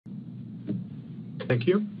Thank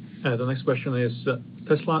you. The next question is,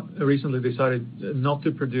 Tesla recently decided not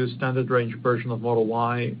to produce standard range version of Model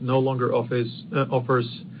Y, no longer offers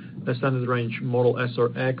a standard range Model S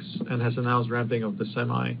or X, and has announced ramping of the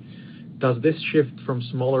Semi. Does this shift from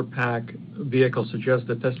smaller pack vehicles suggest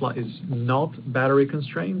that Tesla is not battery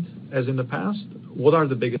constrained as in the past? What are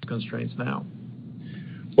the biggest constraints now?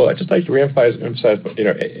 Well, I'd just like to emphasize,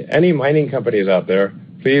 any mining companies out there,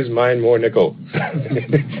 please mine more nickel.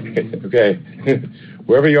 Okay.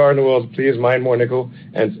 Wherever you are in the world, please mine more nickel,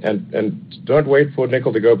 and don't wait for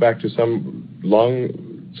nickel to go back to some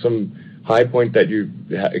high point that you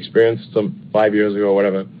experienced some 5 years ago or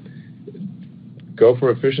whatever. Go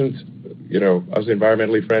for efficient, as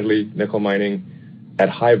environmentally friendly nickel mining at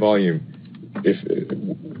high volume. If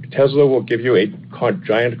Tesla will give you a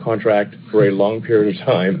giant contract for a long period of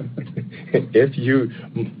time if you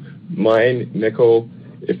mine nickel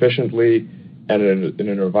efficiently and in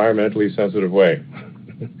an environmentally sensitive way.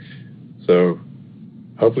 So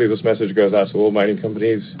hopefully this message goes out to all mining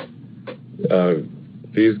companies.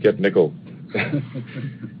 Please get nickel.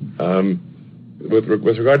 With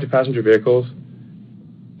regard to passenger vehicles,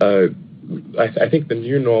 I think the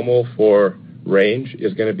new normal for range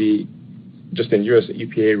is going to be, just in US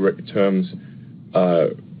EPA terms,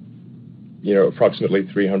 approximately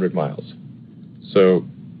 300 miles. So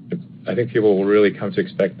I think people will really come to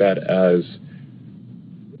expect that as,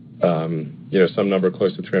 some number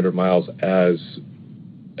close to 300 miles as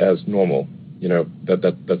normal.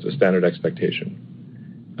 That's a standard expectation.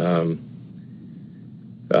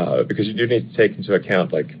 Because you do need to take into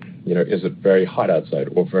account, is it very hot outside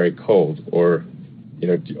or very cold, or,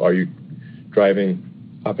 are you driving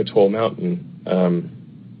up a tall mountain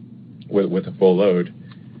with a full load,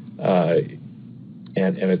 and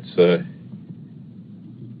it's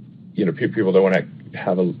people don't want to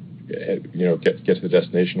have get to the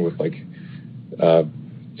destination with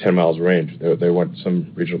 10 miles of range. They want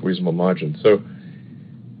some reasonable margin. So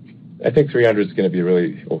I think 300 is going to be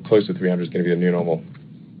or close to 300 is going to be the new normal.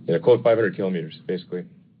 Call it 500 kilometers, basically.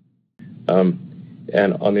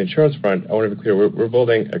 And on the insurance front, I want to be clear, we're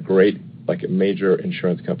building a great, a major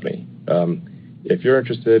insurance company. If you're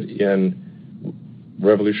interested in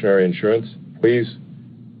revolutionary insurance, please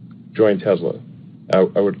join Tesla.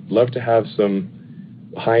 I would love to have some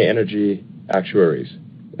high-energy actuaries,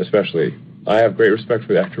 especially. I have great respect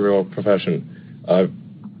for the actuarial profession.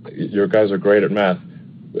 Your guys are great at math.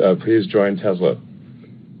 Please join Tesla,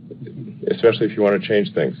 especially if you want to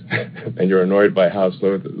change things and you're annoyed by how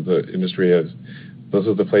slow the industry is. This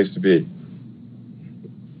is the place to be.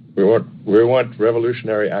 We want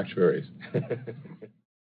revolutionary actuaries.